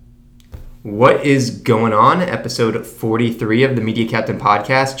What is going on? Episode 43 of the Media Captain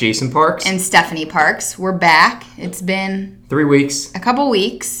Podcast. Jason Parks. And Stephanie Parks. We're back. It's been 3 weeks. A couple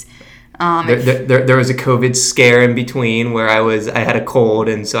weeks. There was a COVID scare in between where I had a cold,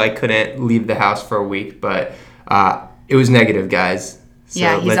 and so I couldn't leave the house for a week, but it was negative, guys. So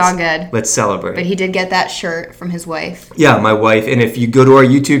yeah, he's all good. Let's celebrate. But he did get that shirt from his wife. Yeah, my wife. And if you go to our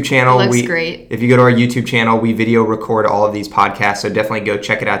YouTube channel, it looks great. If you go to our YouTube channel, we video record all of these podcasts. So definitely go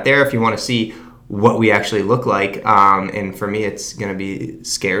check it out there if you want to see what we actually look like. And for me, it's going to be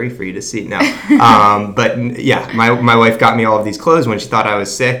scary for you to see. No. But yeah, my wife got me all of these clothes when she thought I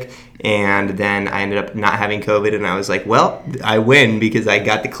was sick. And then I ended up not having COVID, and I was like, well, I win because I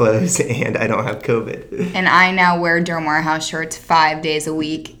got the clothes and I don't have COVID. And I now wear Durham Warehouse shirts 5 days a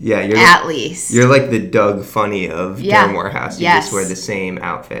week, at least. You're like the Doug Funny of Durham Warehouse. You just wear the same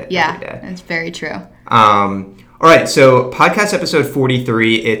outfit every day. Yeah, that's very true. All right, so podcast episode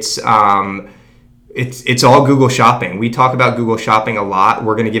 43, It's all Google Shopping. We talk about Google Shopping a lot.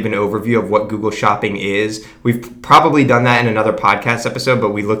 We're going to give an overview of what Google Shopping is. We've probably done that in another podcast episode, but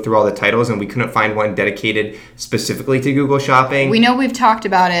we looked through all the titles and we couldn't find one dedicated specifically to Google Shopping. We know we've talked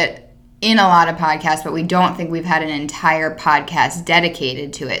about it in a lot of podcasts, but we don't think we've had an entire podcast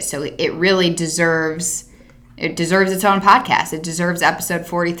dedicated to it. So it really deserves its own podcast. It deserves episode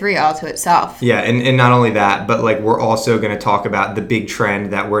 43 all to itself. Yeah, and not only that, but like we're also going to talk about the big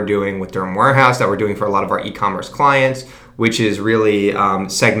trend that we're doing with Durham Warehouse, that we're doing for a lot of our e-commerce clients, which is really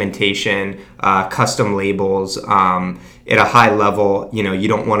segmentation, custom labels. At a high level, you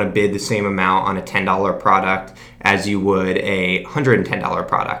don't want to bid the same amount on a $10 product as you would a $110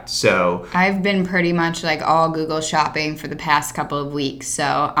 product. So I've been pretty much like all Google Shopping for the past couple of weeks,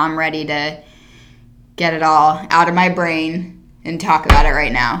 so I'm ready to get it all out of my brain and talk about it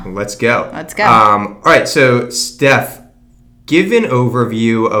right now. Let's go. All right, so Steph, give an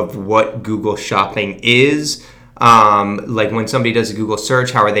overview of what Google Shopping is. Like when somebody does a Google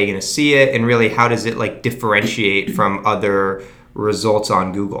search, how are they going to see it? And really, how does it like differentiate from other results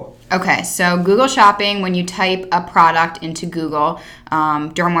on Google? Okay, so Google Shopping, when you type a product into Google,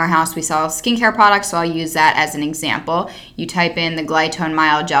 Durham Warehouse, we sell skincare products, so I'll use that as an example. You type in the Glytone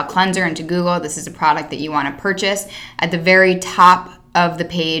Mild Gel Cleanser into Google. This is a product that you want to purchase. At the very top of the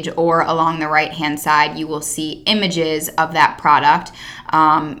page or along the right-hand side, you will see images of that product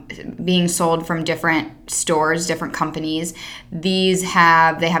being sold from different stores, different companies. They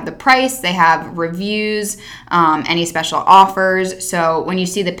have the price, they have reviews, any special offers. So when you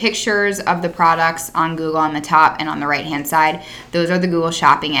see the pictures of the products on Google on the top and on the right-hand side, those are the Google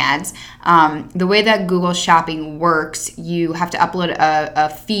Shopping ads. The way that Google Shopping works, you have to upload a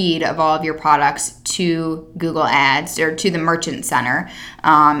feed of all of your products to Google Ads or to the Merchant Center.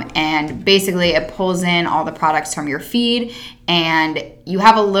 And basically it pulls in all the products from your feed, and you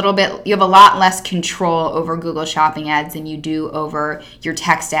have a lot less control over Google Shopping ads than you do over your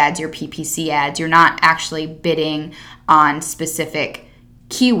text ads, your PPC ads. You're not actually bidding on specific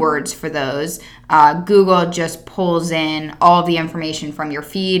keywords for those. Google just pulls in all the information from your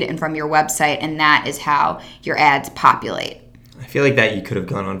feed and from your website, and that is how your ads populate. I feel like that you could have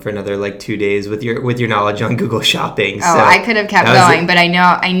gone on for another 2 days with your knowledge on Google Shopping. Oh, so I could have kept going, but I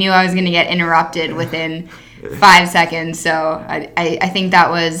knew I was going to get interrupted within 5 seconds. So I think that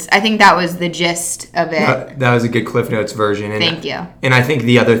was the gist of it. That was a good Cliff Notes version. And, thank you. And I think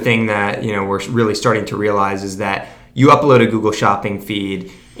the other thing that we're really starting to realize is that you upload a Google Shopping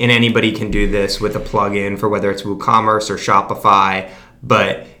feed, and anybody can do this with a plugin for whether it's WooCommerce or Shopify,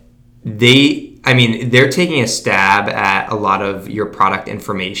 but they're taking a stab at a lot of your product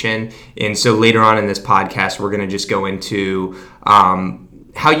information. And so later on in this podcast, we're going to just go into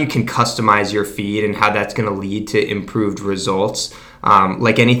how you can customize your feed and how that's going to lead to improved results.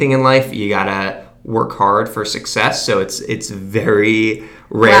 Like anything in life, you got to work hard for success. So it's very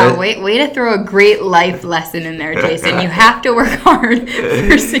rare. Wow, way to throw a great life lesson in there, Jason. You have to work hard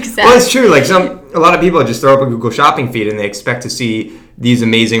for success. Well, it's true. Like a lot of people just throw up a Google Shopping feed and they expect to see these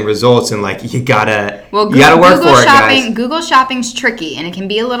amazing results, and you gotta work for it, guys. Google Shopping's tricky, and it can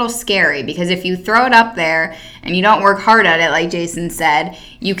be a little scary because if you throw it up there and you don't work hard at it, like Jason said,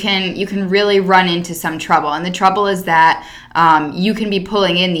 you can really run into some trouble. And the trouble is that you can be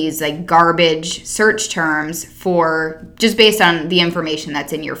pulling in these garbage search terms for just based on the information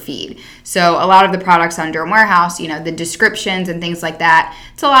that's in your feed. So a lot of the products on Durham Warehouse, the descriptions and things like that,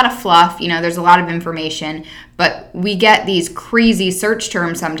 it's a lot of fluff. There's a lot of information, but we get these crazy search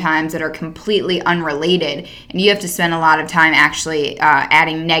terms sometimes that are completely unrelated, and you have to spend a lot of time actually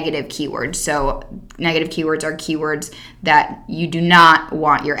adding negative keywords. So negative keywords are keywords that you do not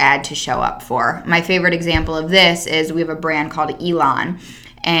want your ad to show up for. My favorite example of this is we have a brand called Elon.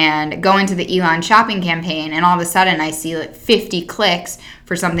 and go into the Elon shopping campaign, and all of a sudden I see like 50 clicks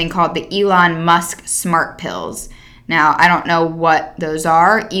for something called the Elon Musk Smart Pills. Now, I don't know what those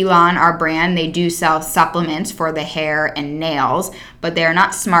are. Elon, our brand, they do sell supplements for the hair and nails, but they're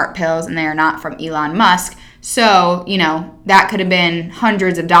not smart pills and they are not from Elon Musk. So, that could have been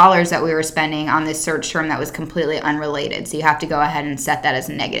hundreds of dollars that we were spending on this search term that was completely unrelated. So you have to go ahead and set that as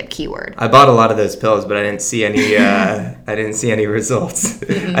a negative keyword. I bought a lot of those pills, but I didn't see any. I didn't see any results.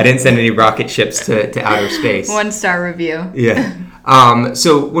 I didn't send any rocket ships to outer space. 1-star review. Yeah.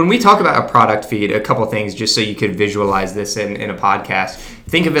 So when we talk about a product feed, a couple things just so you could visualize this in a podcast.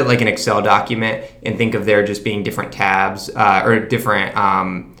 Think of it like an Excel document, and think of there just being different tabs or different.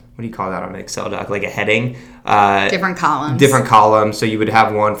 What do you call that on an Excel doc? Like a heading. Different columns. Different columns. So you would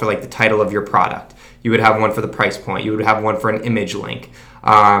have one for like the title of your product. You would have one for the price point. You would have one for an image link.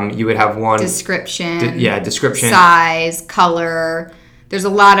 You would have one description. Description. Size, color. There's a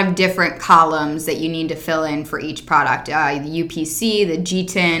lot of different columns that you need to fill in for each product. The UPC, the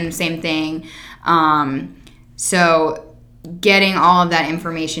GTIN, same thing. So getting all of that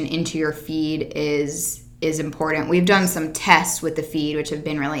information into your feed is important. We've done some tests with the feed, which have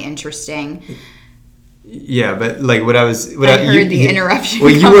been really interesting. Yeah, but like what I heard the interruption.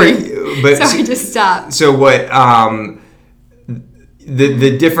 Well, sorry, just stop. So what?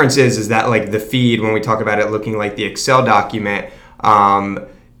 The difference is that like the feed, when we talk about it looking like the Excel document,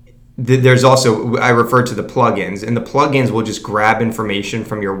 there's also, I refer to the plugins, and the plugins will just grab information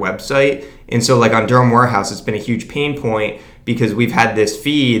from your website. And so like on Durham Warehouse, it's been a huge pain point because we've had this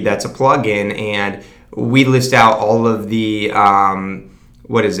feed that's a plugin, and we list out all of the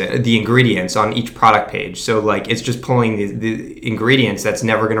the ingredients on each product page. So like it's just pulling the ingredients. That's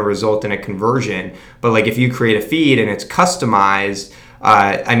never going to result in a conversion. But like if you create a feed and it's customized,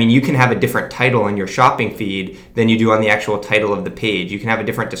 you can have a different title in your shopping feed than you do on the actual title of the page. You can have a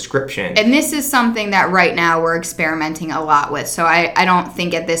different description. And this is something that right now we're experimenting a lot with. So I don't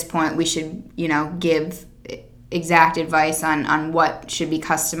think at this point we should, give exact advice on what should be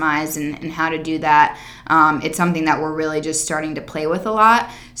customized and how to do that. It's something that we're really just starting to play with a lot.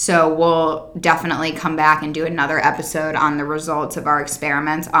 So we'll definitely come back and do another episode on the results of our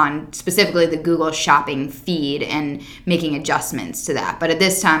experiments on specifically the Google Shopping feed and making adjustments to that. But at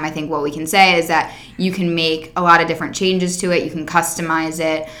this time, I think what we can say is that you can make a lot of different changes to it. You can customize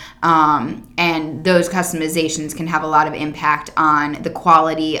it. And those customizations can have a lot of impact on the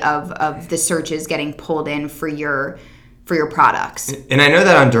quality of the searches getting pulled in for your products. And I know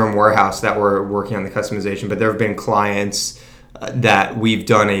that on Durham Warehouse that we're working on the customization, but there have been clients that we've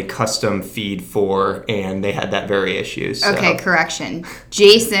done a custom feed for, and they had that very issue. So. Okay, correction.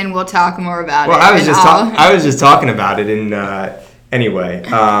 Jason will talk more about it. Well, I was just talking about it anyway.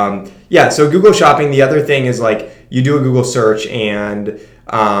 So Google Shopping, the other thing is like you do a Google search and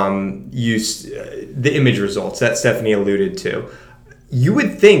use the image results that Stephanie alluded to. You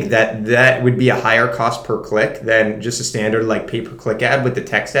would think that would be a higher cost per click than just a standard like pay-per-click ad with the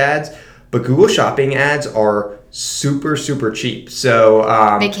text ads, but Google Shopping ads are super, super cheap. So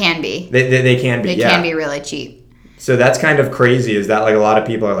they can be. They can be. They can be really cheap. So that's kind of crazy. Is that like a lot of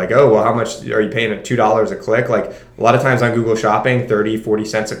people are like, oh, well, how much are you paying? At $2 a click? Like a lot of times on Google Shopping, 30-40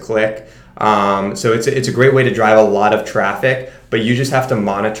 cents a click. So it's a great way to drive a lot of traffic, but you just have to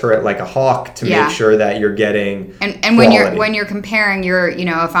monitor it like a hawk to make sure that you're getting and when you're comparing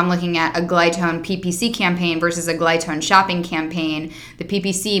if I'm looking at a Glytone PPC campaign versus a Glytone shopping campaign, the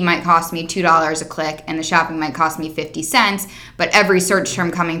PPC might cost me $2 a click and the shopping might cost me 50 cents, but every search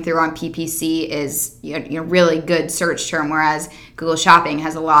term coming through on PPC is really good search term, whereas Google Shopping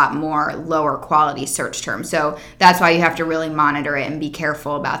has a lot more lower quality search terms. So that's why you have to really monitor it and be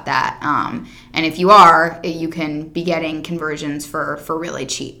careful about that. And if you are, you can be getting conversions for really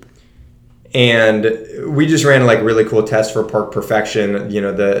cheap. And we just ran like really cool tests for Park Perfection,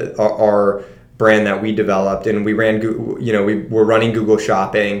 our brand that we developed, and we ran, we were running Google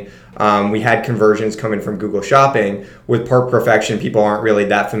Shopping. We had conversions coming from Google Shopping. With Park Perfection, people aren't really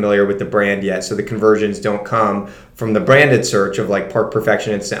that familiar with the brand yet, so the conversions don't come from the branded search of like Park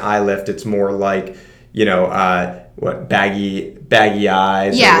Perfection Instant Eye Lift. It's more like, baggy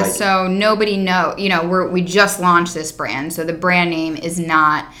eyes. Yeah, so nobody we just launched this brand, so the brand name is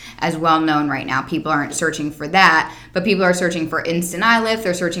not as well known right now. People aren't searching for that, but people are searching for Instant Eye Lift.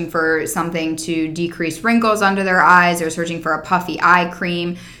 They're searching for something to decrease wrinkles under their eyes. They're searching for a puffy eye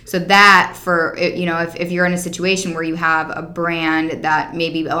cream. So that if you're in a situation where you have a brand that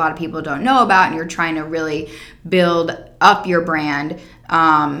maybe a lot of people don't know about and you're trying to really build up your brand,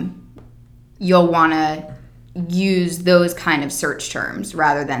 you'll want to use those kind of search terms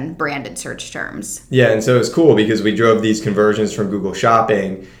rather than branded search terms. Yeah, and so it's cool because we drove these conversions from Google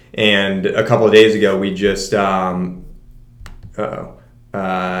Shopping, and a couple of days ago we just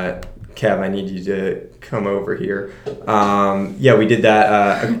Kev, I need you to come over here. Yeah, we did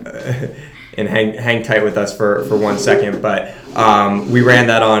that, and hang tight with us for 1 second. But we ran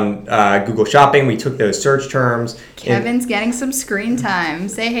that on Google Shopping. We took those search terms. Kevin's getting some screen time.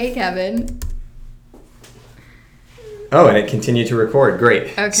 Say hey, Kevin. Oh, and it continued to record.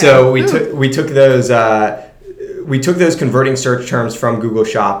 Great. Okay. So we took those converting search terms from Google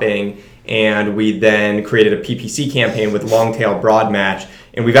Shopping, and we then created a PPC campaign with long tail broad match.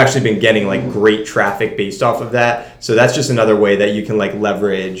 And we've actually been getting like great traffic based off of that. So that's just another way that you can like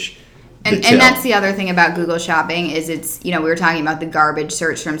leverage. And that's the other thing about Google Shopping is it's, we were talking about the garbage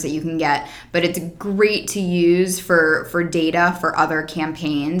search terms that you can get, but it's great to use for data for other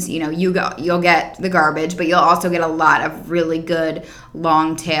campaigns. You'll get the garbage, but you'll also get a lot of really good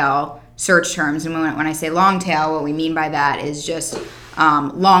long tail search terms. And when I say long tail, what we mean by that is just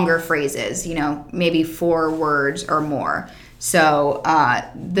longer phrases, maybe 4 words or more. So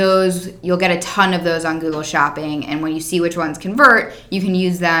those, you'll get a ton of those on Google Shopping, and when you see which ones convert, you can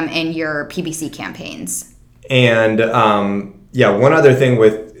use them in your PPC campaigns. And one other thing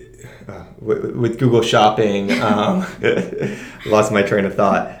with Google Shopping, lost my train of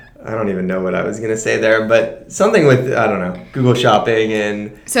thought. I don't even know what I was going to say there, but something with, I don't know, Google Shopping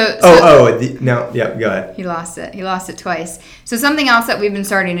and... go ahead. He lost it twice. So something else that we've been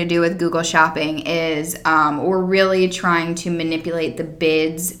starting to do with Google Shopping is we're really trying to manipulate the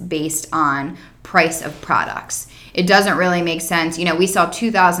bids based on price of products. It doesn't really make sense. We sell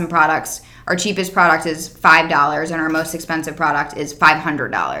 2,000 products. Our cheapest product is $5, and our most expensive product is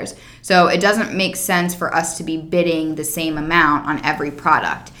 $500. So it doesn't make sense for us to be bidding the same amount on every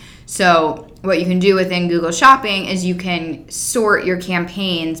product. So what you can do within Google Shopping is you can sort your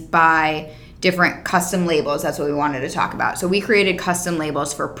campaigns by different custom labels. That's what we wanted to talk about. So we created custom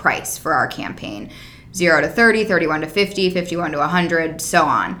labels for price for our campaign. 0 to 30, 31 to 50, 51 to 100, so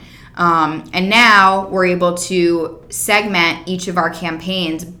on. And now we're able to segment each of our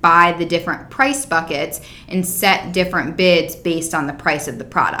campaigns by the different price buckets and set different bids based on the price of the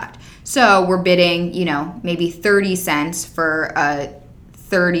product. So we're bidding, maybe 30 cents for a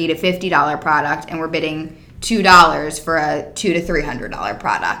 $30 to $50 product, and we're bidding $2 for a $200 to $300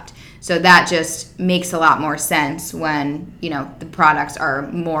 product. So that just makes a lot more sense when, the products are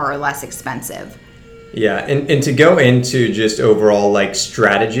more or less expensive. Yeah, and to go into just overall like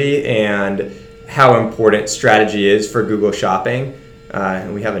strategy and how important strategy is for Google Shopping,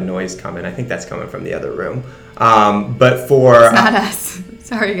 and we have a noise coming. I think that's coming from the other room. But for... It's not us.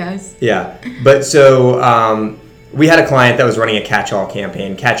 Sorry, guys. Yeah, but so... we had a client that was running a catch-all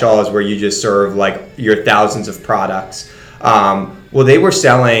campaign. Catch-all is where you just serve like your thousands of products. Well, they were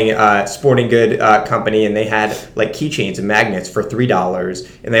selling a sporting good company, and they had like keychains and magnets for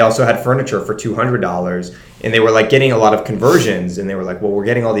 $3, and they also had furniture for $200, and they were like getting a lot of conversions, and they were like, well, we're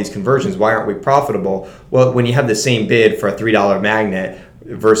getting all these conversions. Why aren't we profitable? Well, when you have the same bid for a $3 magnet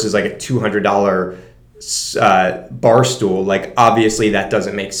versus like a $200 bar stool, like obviously that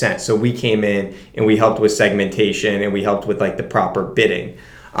doesn't make sense. So we came in and we helped with segmentation, and we helped with like the proper bidding.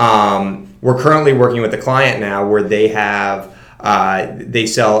 We're currently working with a client now where they have they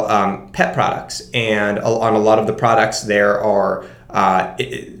sell pet products, and on a lot of the products there are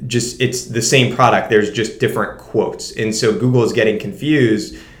it's the same product, there's just different quotes, and so Google is getting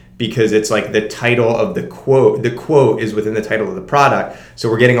confused because it's like the title of the quote is within the title of the product. So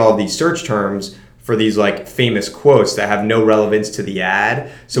we're getting all of these search terms for these like famous quotes that have no relevance to the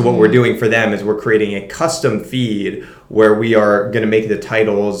ad. So what we're doing for them is we're creating a custom feed where we are going to make the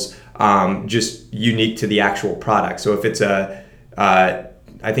titles just unique to the actual product. So if it's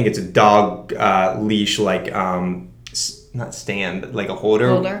I think it's a dog leash, like not stand, but like a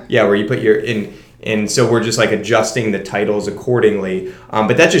holder. Yeah, where you put your in. And so we're just like adjusting the titles accordingly.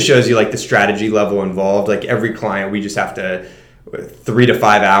 But that just shows you like the strategy level involved. Like every client, we just have to 3 to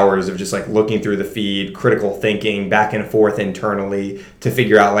 5 hours of just like looking through the feed, critical thinking back and forth internally to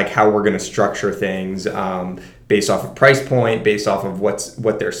figure out like how we're going to structure things based off of price point, based off of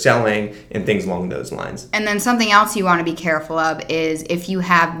what they're selling, and things along those lines. And then something else you want to be careful of is if you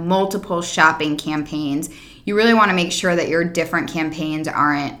have multiple shopping campaigns, you really want to make sure that your different campaigns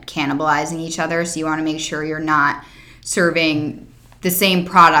aren't cannibalizing each other. So you want to make sure you're not serving the same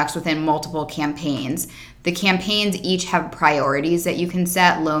products within multiple campaigns. The campaigns each have priorities that you can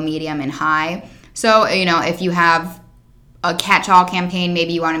set, low, medium, and high. So, if you have a catch-all campaign,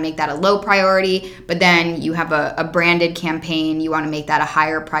 maybe you want to make that a low priority, but then you have a branded campaign, you want to make that a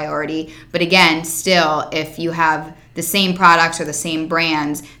higher priority. But again, still, if you have the same products or the same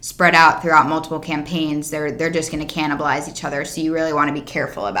brands spread out throughout multiple campaigns, they're just going to cannibalize each other. So you really want to be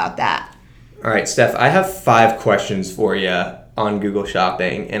careful about that. All right, Steph, I have 5 questions for you on Google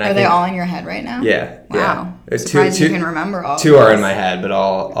Shopping, and Are they all in your head right now? Yeah. Wow. Yeah. Surprised you can remember all. 2 are in my head, but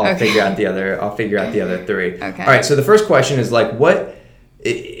I'll figure out the other. I'll figure out the other 3. Okay. All right. So the first question is like, what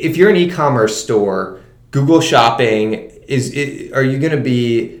if you're an e-commerce store? Google Shopping are you going to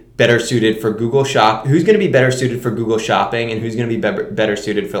be better suited for Google Shop? Who's going to be better suited for Google Shopping, and who's going to be better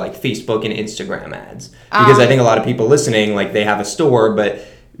suited for like Facebook and Instagram ads? Because I think a lot of people listening, like they have a store, but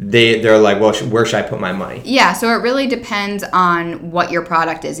they're like, well, where should I put my money? Yeah, so it really depends on what your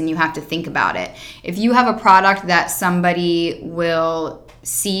product is, and you have to think about it. If you have a product that somebody will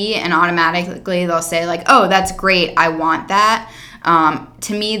see and automatically they'll say like, oh, that's great, I want that.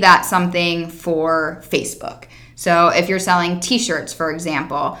 To me, that's something for Facebook. So if you're selling t-shirts, for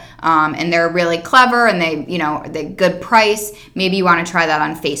example, and they're really clever and they good price, maybe you want to try that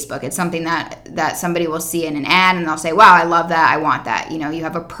on Facebook. It's something that somebody will see in an ad and they'll say, wow, I love that, I want that. You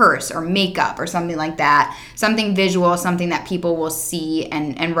have a purse or makeup or something like that, something visual, something that people will see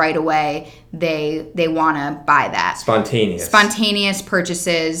and right away they want to buy that. Spontaneous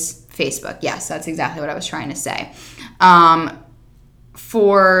purchases, Facebook. Yes, that's exactly what I was trying to say.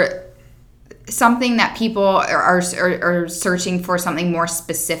 For something that people are searching for, something more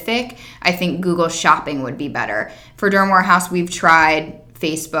specific, I think Google Shopping would be better. For Durham Warehouse, we've tried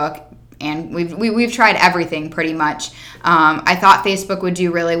Facebook and we've tried everything pretty much. I thought Facebook would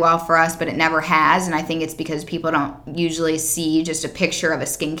do really well for us, but it never has, and I think it's because people don't usually see just a picture of a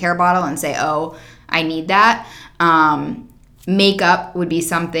skincare bottle and say, oh, I need that. Makeup would be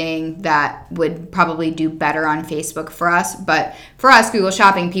something that would probably do better on Facebook for us. But for us, Google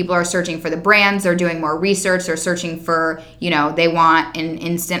Shopping, people are searching for the brands. They're doing more research. They're searching for, they want an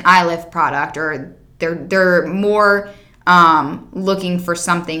instant eye lift product, or they're more looking for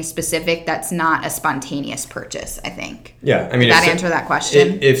something specific that's not a spontaneous purchase, I think. Yeah. I mean, did that answer that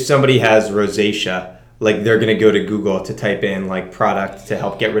question? If somebody has rosacea, like they're going to go to Google to type in like product to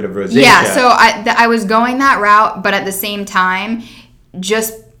help get rid of rosacea. Yeah, so I was going that route, but at the same time,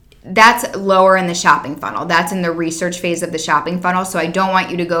 just that's lower in the shopping funnel. That's in the research phase of the shopping funnel. So I don't want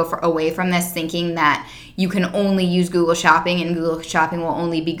you to go away from this thinking that you can only use Google Shopping and Google Shopping will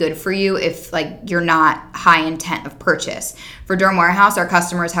only be good for you if like you're not high intent of purchase. For Durham Warehouse, our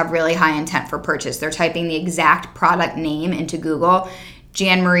customers have really high intent for purchase. They're typing the exact product name into Google.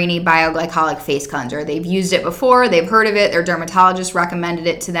 Jan Marini Bioglycolic Face Cleanser. They've used it before. They've heard of it. Their dermatologist recommended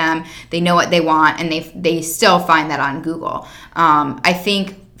it to them. They know what they want, and they still find that on Google. I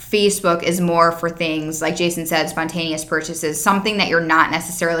think Facebook is more for things, like Jason said, spontaneous purchases, something that you're not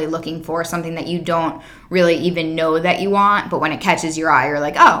necessarily looking for, something that you don't really even know that you want, but when it catches your eye, you're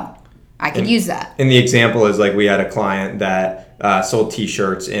like, oh, I could use that. And the example is like we had a client that sold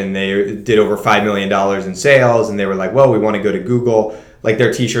t-shirts and they did over $5 million in sales, and they were like, well, we want to go to Google. Like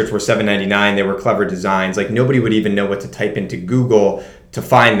their t-shirts were $7.99. They were clever designs. Like nobody would even know what to type into Google to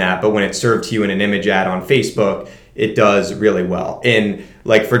find that. But when it's served to you in an image ad on Facebook, it does really well. And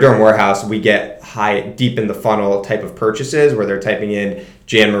like for Durham Warehouse, we get high, deep in the funnel type of purchases where they're typing in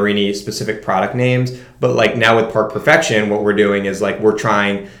Jan Marini specific product names. But like now with Park Perfection, what we're doing is like we're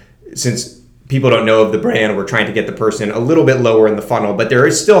trying, since people don't know of the brand, we're trying to get the person a little bit lower in the funnel, but there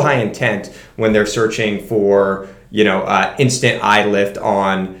is still high intent when they're searching for, instant eye lift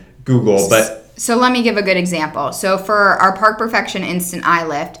on Google. But so let me give a good example. So for our Park Perfection Instant Eye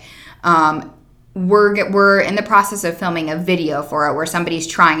Lift, we're in the process of filming a video for it where somebody's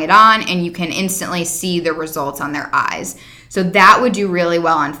trying it on and you can instantly see the results on their eyes. So that would do really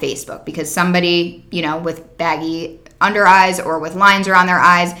well on Facebook because somebody, with baggy under eyes or with lines around their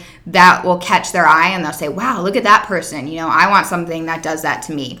eyes, that will catch their eye and they'll say, wow, look at that person. I want something that does that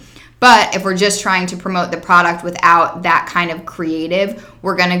to me. But if we're just trying to promote the product without that kind of creative,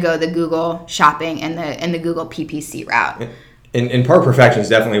 we're going to go the Google Shopping and the Google PPC route. And Park Perfection is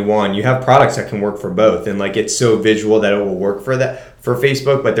definitely one. You have products that can work for both, and like it's so visual that it will work for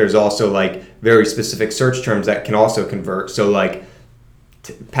Facebook. But there's also like very specific search terms that can also convert. So like,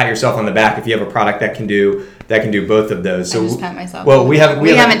 pat yourself on the back if you have a product that can do both of those. So I just pat myself. Well, we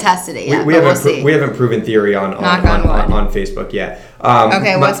haven't tested it yet. We haven't proven theory on Facebook yet.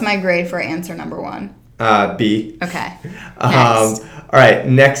 Okay, what's my grade for answer number 1? B. Okay. All right.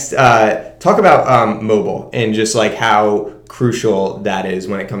 Next, talk about mobile and just like how crucial that is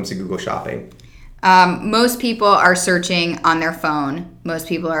when it comes to Google Shopping. Most people are searching on their phone. Most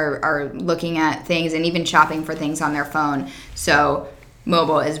people are looking at things and even shopping for things on their phone. So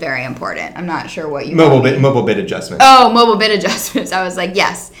mobile is very important. I'm not sure what you mobile bid adjustments. Oh, mobile bid adjustments. I was like,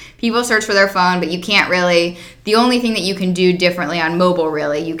 yes, people search for their phone, but you can't really. The only thing that you can do differently on mobile,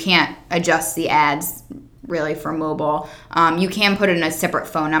 really, you can't adjust the ads really for mobile. You can put in a separate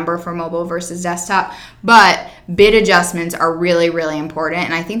phone number for mobile versus desktop, but bid adjustments are really, really important.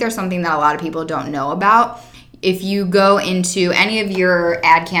 And I think there's something that a lot of people don't know about. If you go into any of your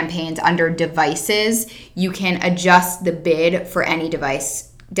ad campaigns under devices, you can adjust the bid for any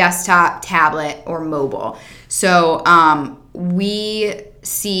device, desktop, tablet, or mobile. So we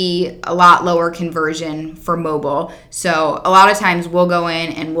see a lot lower conversion for mobile. So a lot of times we'll go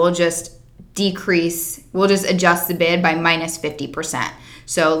in and we'll just adjust the bid by minus 50%.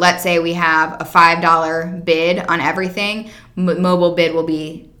 So let's say we have a $5 bid on everything, mobile bid will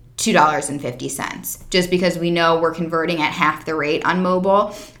be $2.50, just because we know we're converting at half the rate on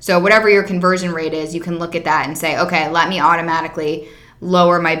mobile. So whatever your conversion rate is, you can look at that and say, okay, let me automatically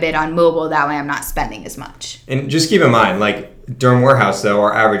lower my bid on mobile. That way I'm not spending as much. And just keep in mind, like Durham Warehouse, though,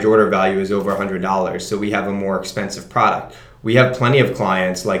 our average order value is over $100. So we have a more expensive product. We have plenty of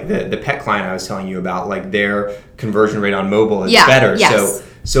clients, like the pet client I was telling you about, like their conversion rate on mobile is better. Yes.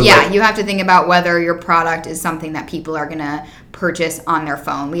 So yeah, like, you have to think about whether your product is something that people are going to purchase on their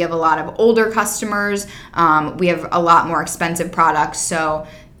phone. We have a lot of older customers. We have a lot more expensive products, so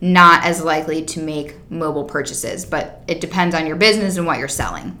not as likely to make mobile purchases. But it depends on your business and what you're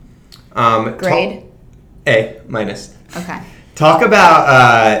selling. Grade? A minus. Okay. Talk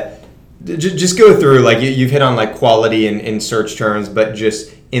about just go through, like you've hit on like quality in search terms, but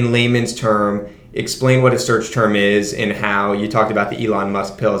just in layman's term, explain what a search term is and how you talked about the Elon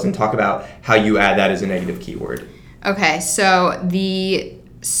Musk pills, and talk about how you add that as a negative keyword. Okay, so the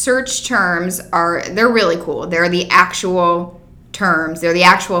search terms they're really cool. They're the actual terms. They're the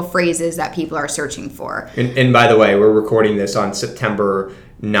actual phrases that people are searching for. And by the way, we're recording this on September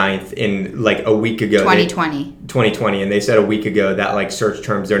 9th, in like a week ago. 2020. And they said a week ago that like search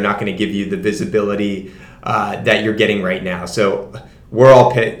terms, they're not going to give you the visibility that you're getting right now. So we're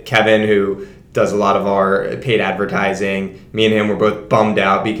all Kevin, who does a lot of our paid advertising. Me and him were both bummed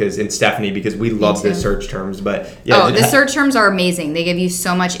out and Stephanie, because we love the search terms. But yeah, the search terms are amazing. They give you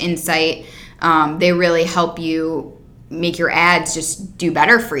so much insight. They really help you make your ads just do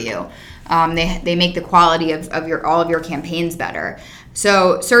better for you. They make the quality of all of your campaigns better.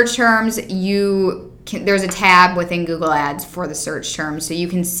 So search terms, there's a tab within Google Ads for the search terms, so you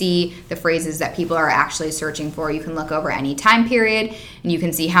can see the phrases that people are actually searching for. You can look over any time period, and you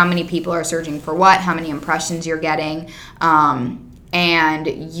can see how many people are searching for what, how many impressions you're getting, and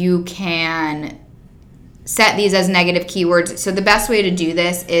you can set these as negative keywords. So the best way to do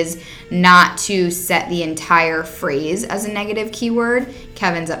this is not to set the entire phrase as a negative keyword.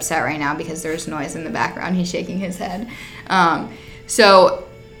 Kevin's upset right now because there's noise in the background. He's shaking his head. So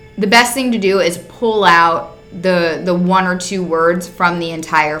the best thing to do is pull out the one or two words from the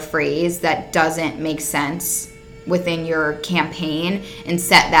entire phrase that doesn't make sense within your campaign and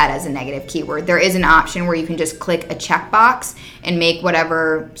set that as a negative keyword. There is an option where you can just click a checkbox and make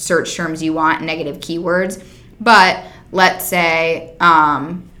whatever search terms you want negative keywords. But let's say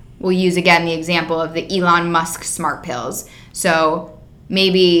we'll use again the example of the Elon Musk smart pills. So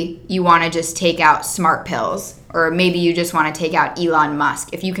maybe you want to just take out smart pills, or maybe you just want to take out Elon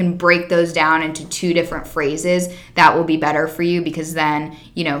Musk. If you can break those down into two different phrases, that will be better for you, because then,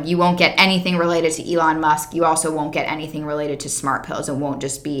 you won't get anything related to Elon Musk. You also won't get anything related to smart pills. It won't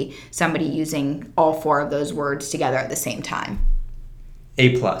just be somebody using all four of those words together at the same time.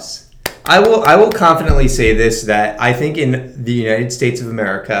 A+. I will confidently say this, that I think in the United States of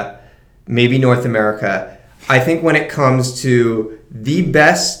America, maybe North America, I think when it comes to the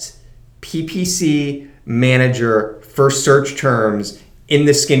best PPC manager for search terms in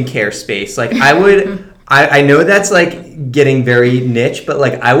the skincare space, like I know that's like getting very niche, but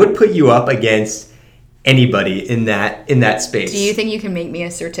like I would put you up against anybody in that space. Do you think you can make me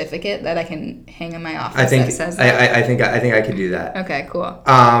a certificate that I can hang in my office? That says that? I think I could do that. Okay, cool.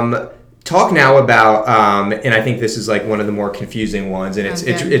 Talk now about, and I think this is like one of the more confusing ones, and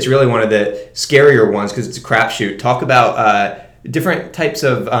it's really one of the scarier ones because it's a crapshoot. Talk about different types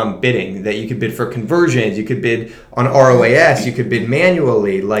of bidding that you could bid for conversions. You could bid on ROAS. You could bid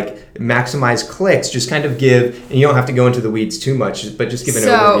manually, like maximize clicks. Just kind of give, and you don't have to go into the weeds too much, but just give an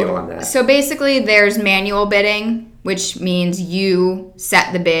overview on that. So basically, there's manual bidding, which means you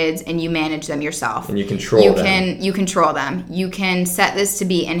set the bids and you manage them yourself. And you control them. You control them. You can set this to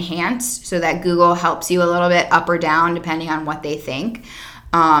be enhanced so that Google helps you a little bit up or down depending on what they think.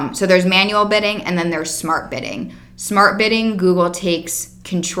 So there's manual bidding, and then there's smart bidding. Smart bidding, Google takes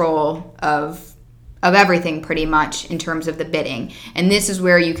control of everything pretty much in terms of the bidding. And this is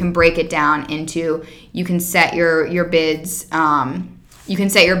where you can break it down into, you can set your bids, you can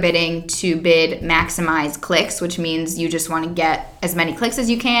set your bidding to bid maximize clicks, which means you just want to get as many clicks as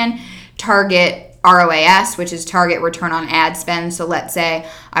you can. Target ROAS, which is target return on ad spend. So let's say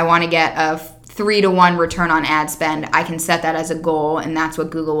I want to get a 3-to-1 return on ad spend. I can set that as a goal, and that's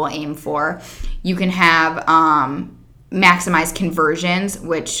what Google will aim for. You can have maximize conversions,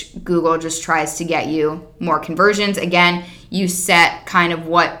 which Google just tries to get you more conversions. Again, you set kind of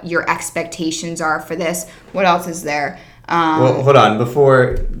what your expectations are for this. What else is there? Well, hold on.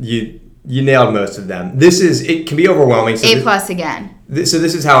 Before you nailed most of them. It can be overwhelming. So A+ again. So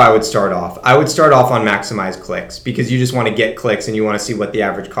this is how I would start off. I would start off on maximize clicks because you just want to get clicks and you want to see what the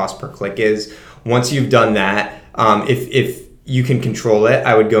average cost per click is. Once you've done that, if you can control it,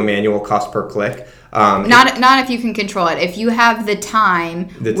 I would go manual cost per click. Not if you can control it. If you have the time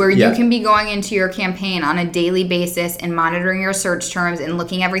where you can be going into your campaign on a daily basis and monitoring your search terms and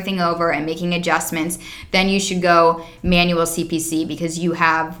looking everything over and making adjustments, then you should go manual CPC because you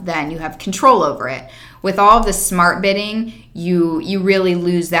have control over it. With all of the smart bidding, you really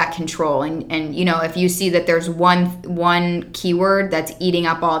lose that control. And you know, if you see that there's one keyword that's eating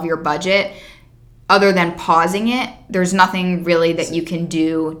up all of your budget, other than pausing it, there's nothing really that you can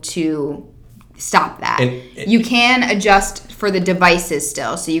do to stop that. You can adjust for the devices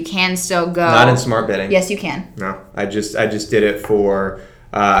still, so you can still go. Not in smart bidding. Yes, you can. No, I just did it for.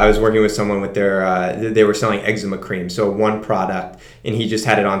 I was working with someone with they were selling eczema cream, so one product, and he just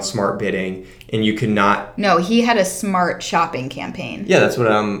had it on smart bidding, and you could not. No, he had a smart shopping campaign. Yeah, that's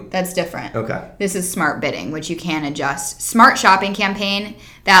what I'm. That's different. Okay. This is smart bidding, which you can adjust. Smart shopping campaign,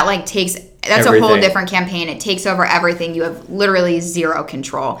 that's everything. A whole different campaign. It takes over everything. You have literally zero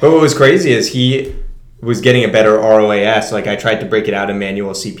control. But what was crazy is he was getting a better ROAS. Like I tried to break it out in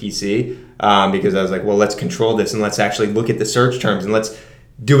manual CPC because I was like, well, let's control this and let's actually look at the search terms and let's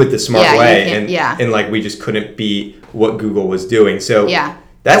do it the smart way. And like we just couldn't beat what Google was doing. So yeah,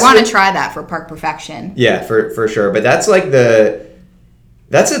 I want to try that for Park Perfection. Yeah, for sure. But that's like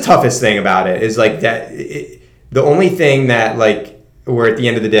that's the toughest thing about it is like that. The only thing that like where at the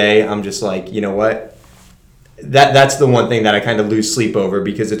end of the day, I'm just like, you know what? That's the one thing that I kind of lose sleep over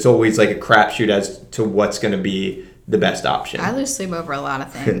because it's always like a crapshoot as to what's going to be the best option. I lose sleep over a lot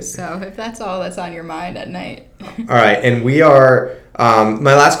of things. So if that's all that's on your mind at night. All right. And we are,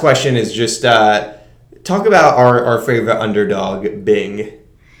 my last question is just talk about our favorite underdog, Bing.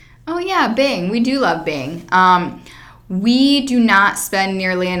 Oh, yeah, Bing. We do love Bing. We do not spend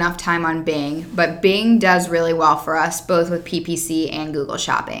nearly enough time on Bing, but Bing does really well for us, both with PPC and Google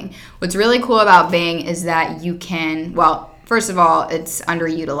Shopping. What's really cool about Bing is that you can, well, first of all, it's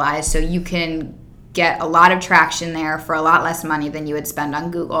underutilized, so you can get a lot of traction there for a lot less money than you would spend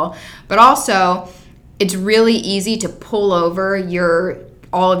on Google. But also, it's really easy to pull over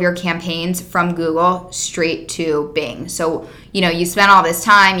all of your campaigns from Google straight to Bing. So, you know, you spent all this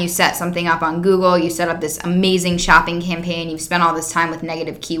time, you set something up on Google, you set up this amazing shopping campaign, you've spent all this time with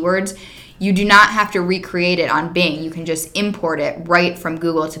negative keywords. You do not have to recreate it on Bing. You can just import it right from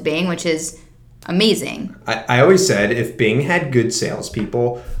Google to Bing, which is amazing. I always said if Bing had good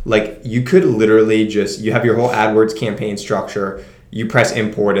salespeople, like you could literally you have your whole AdWords campaign structure, you press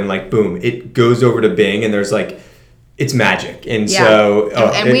import and like, boom, it goes over to Bing and there's like, it's magic. And so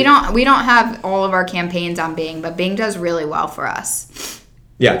we don't have all of our campaigns on Bing, but Bing does really well for us.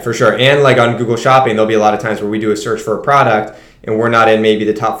 Yeah, for sure. And like on Google Shopping, there'll be a lot of times where we do a search for a product and we're not in maybe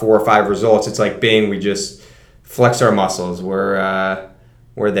the top 4 or 5 results. It's like Bing, we just flex our muscles. We're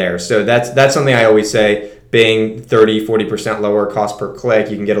there. So that's something I always say. Bing, 30-40% lower cost per click.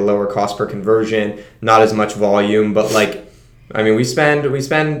 You can get a lower cost per conversion, not as much volume, but like I mean, we spend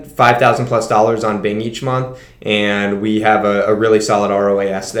 $5,000+ on Bing each month, and we have a really solid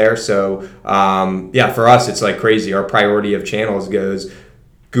ROAS there. So yeah, for us, it's like crazy. Our priority of channels goes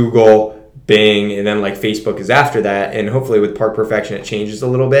Google, Bing, and then like Facebook is after that. And hopefully with Park Perfection, it changes a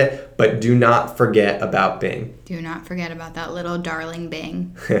little bit. But do not forget about Bing. Do not forget about that little darling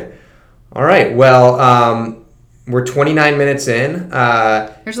Bing. All right. Well, we're 29 minutes in.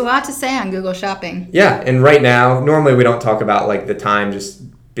 There's a lot to say on Google Shopping. Yeah, and right now, normally we don't talk about like the time just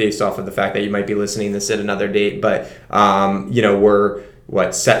based off of the fact that you might be listening this at another date, but you know, we're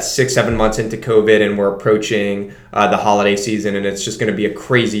 6-7 months into COVID and we're approaching the holiday season, and it's just going to be a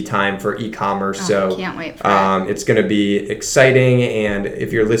crazy time for e-commerce. So can't wait for it's going to be exciting. And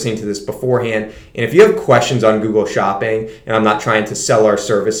if you're listening to this beforehand, and if you have questions on Google Shopping, and I'm not trying to sell our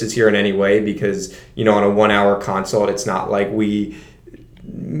services here in any way, because you know, on a 1-hour consult, it's not like we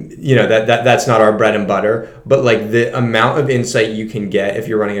that's not our bread and butter, but like the amount of insight you can get if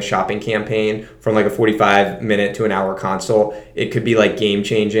you're running a shopping campaign from like a 45-minute to an hour consult, it could be like game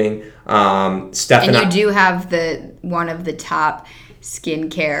changing. Steph and you do have one of the top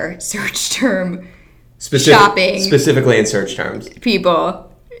skincare search term shopping specifically in search terms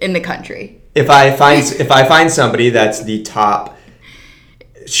people in the country. If I find somebody that's the top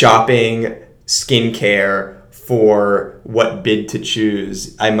shopping skincare for what bid to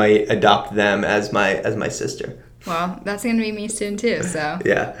choose, I might adopt them as my sister. Well, that's gonna be me soon too. So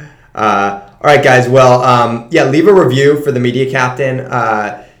yeah. All right, guys. Well, leave a review for the Media Captain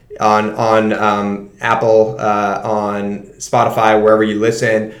on Apple, on Spotify, wherever you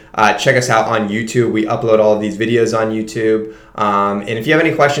listen. Check us out on YouTube. We upload all of these videos on YouTube. And if you have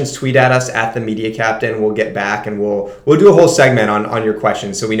any questions, tweet at us at the Media Captain. We'll get back and we'll do a whole segment on your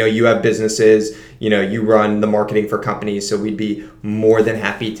questions. So we know you have businesses, you run the marketing for companies, so we'd be more than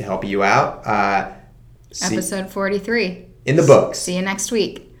happy to help you out. Episode 43. In the books. See you next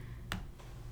week.